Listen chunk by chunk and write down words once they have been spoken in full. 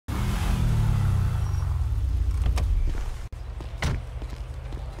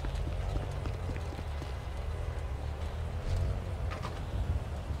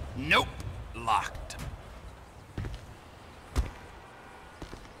Nope. Locked.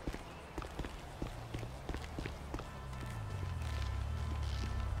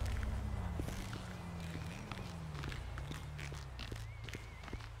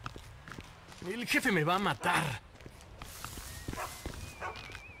 El jefe me va a matar.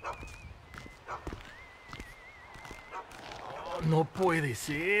 Oh, no puede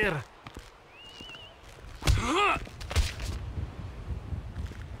ser.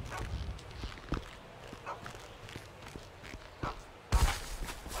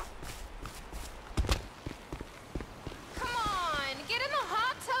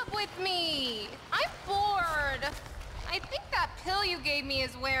 You gave me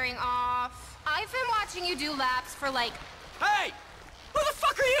is wearing off. I've been watching you do laps for like... Hey! Who the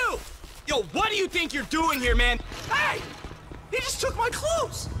fuck are you? Yo, what do you think you're doing here, man? Hey! He just took my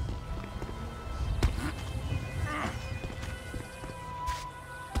clothes!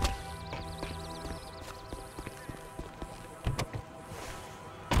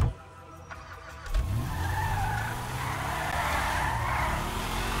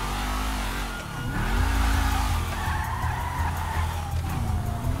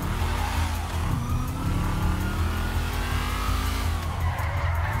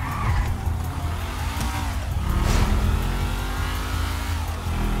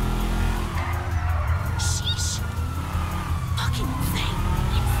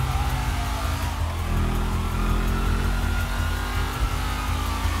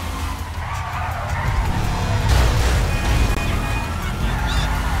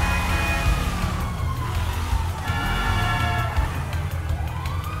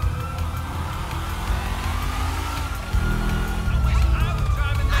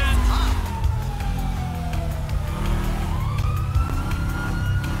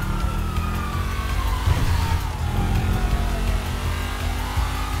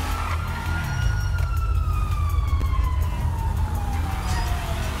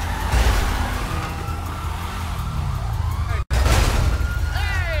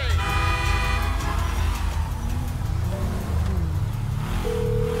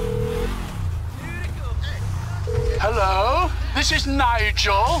 Hello, this is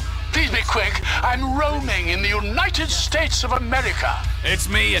Nigel. Please be quick. I'm roaming in the United States of America. It's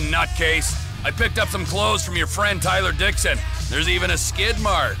me, you nutcase. I picked up some clothes from your friend Tyler Dixon. There's even a skid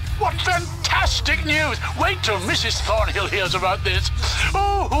mark. What fantastic news! Wait till Mrs. Thornhill hears about this.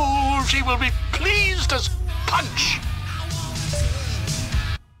 Oh, she will be pleased as punch.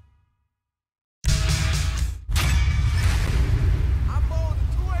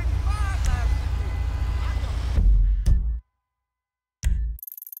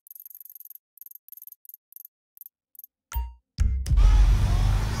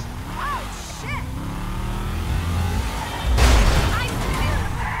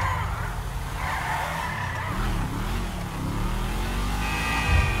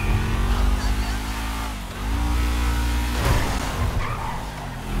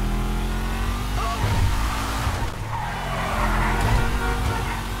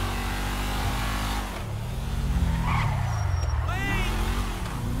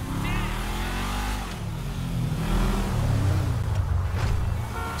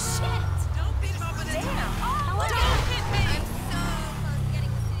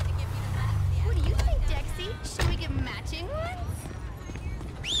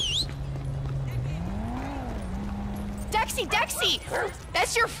 Dexy!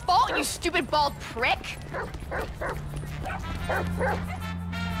 That's your fault, you stupid bald prick!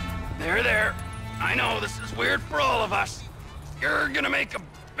 There. I know this is weird for all of us. You're gonna make a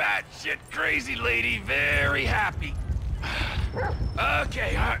batshit crazy lady very happy.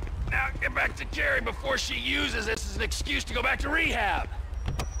 Okay, all right. Now get back to Carrie before she uses this as an excuse to go back to rehab.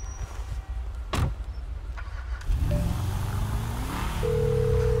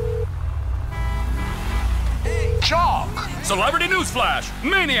 Jock! Celebrity newsflash!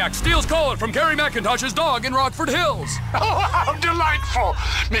 Maniac steals code from Carrie McIntosh's dog in Rockford Hills. Oh, how delightful!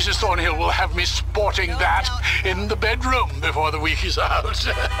 Mrs. Thornhill will have me sporting that in the bedroom before the week is out.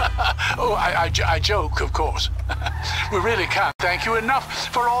 Oh, I joke, of course. We really can't thank you enough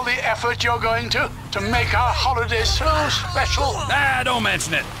for all the effort you're going to make our holiday so special. Ah, don't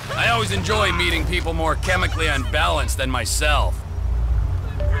mention it. I always enjoy meeting people more chemically unbalanced than myself.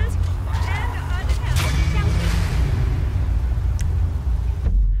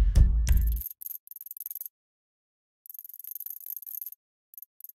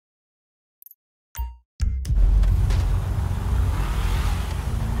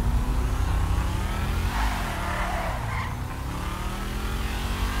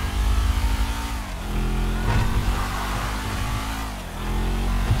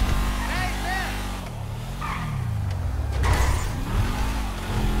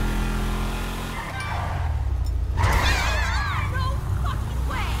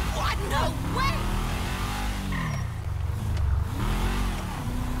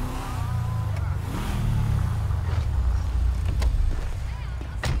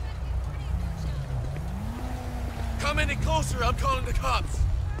 any closer, I'm calling the cops.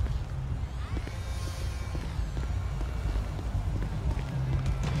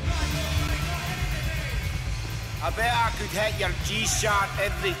 I bet I could hit your G-sharp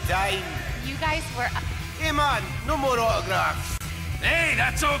every time. You guys were... Hey man, no more autographs. Hey,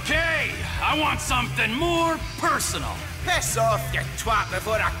 that's okay. I want something more personal. Piss off, you twat,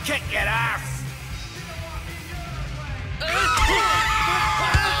 before I kick your ass.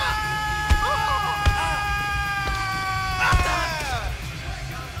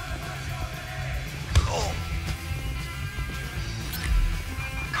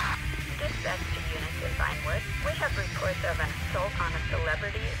 Dispatch to units in Vinewood. We have reports of an assault on a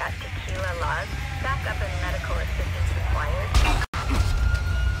celebrity at Tequila Lodge. Backup and medical assistance required.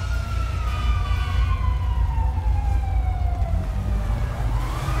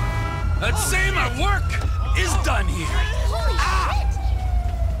 I'd say my work is done here. Holy shit!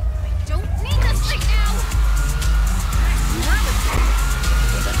 I don't need this right now!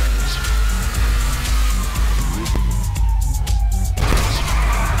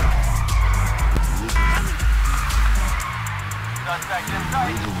 Suspect in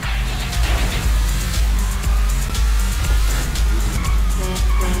sight.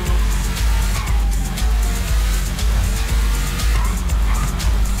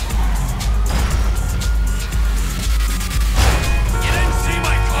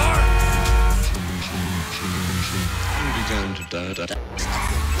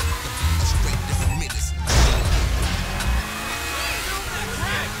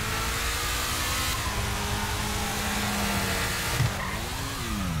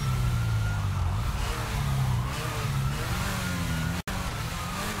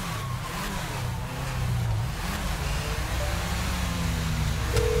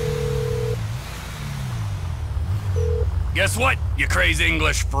 Guess what, you crazy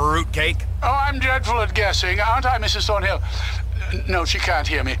English fruitcake? Oh, I'm dreadful at guessing, aren't I, Mrs. Thornhill? No, she can't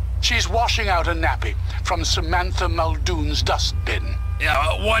hear me. She's washing out a nappy from Samantha Muldoon's dustbin.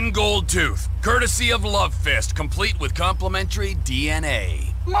 Yeah, one gold tooth, courtesy of Love Fist, complete with complimentary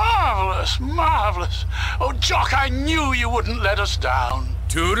DNA. Marvelous, marvelous. Oh, Jock, I knew you wouldn't let us down.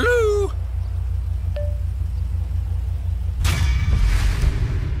 Toodaloo!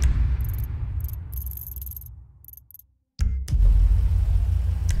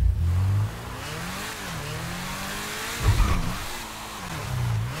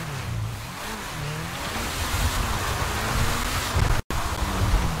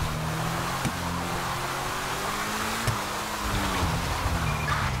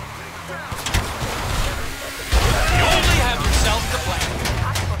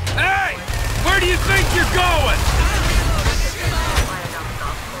 Hey! Where do you think you're going?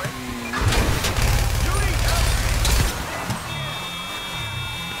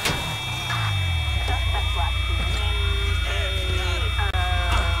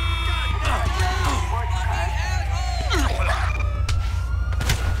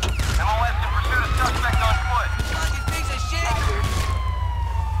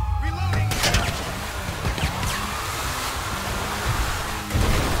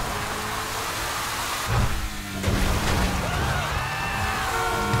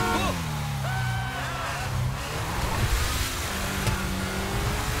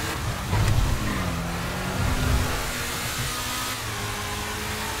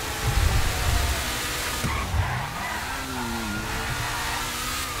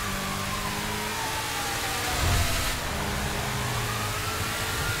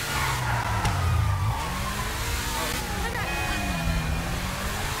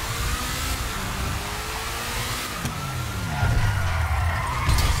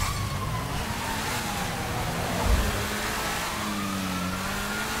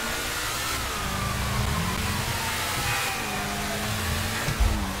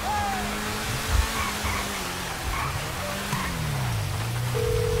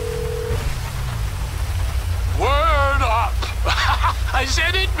 I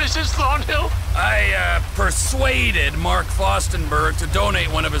said it, Mrs. Thornhill. I, persuaded Mark Fostenberg to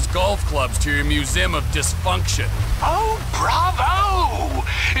donate one of his golf clubs to your Museum of Dysfunction. Oh, bravo!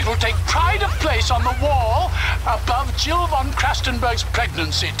 It will take pride of place on the wall above Jill von Krastenberg's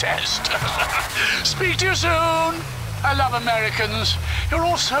pregnancy test. Speak to you soon. I love Americans. You're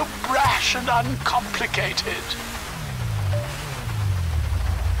all so brash and uncomplicated.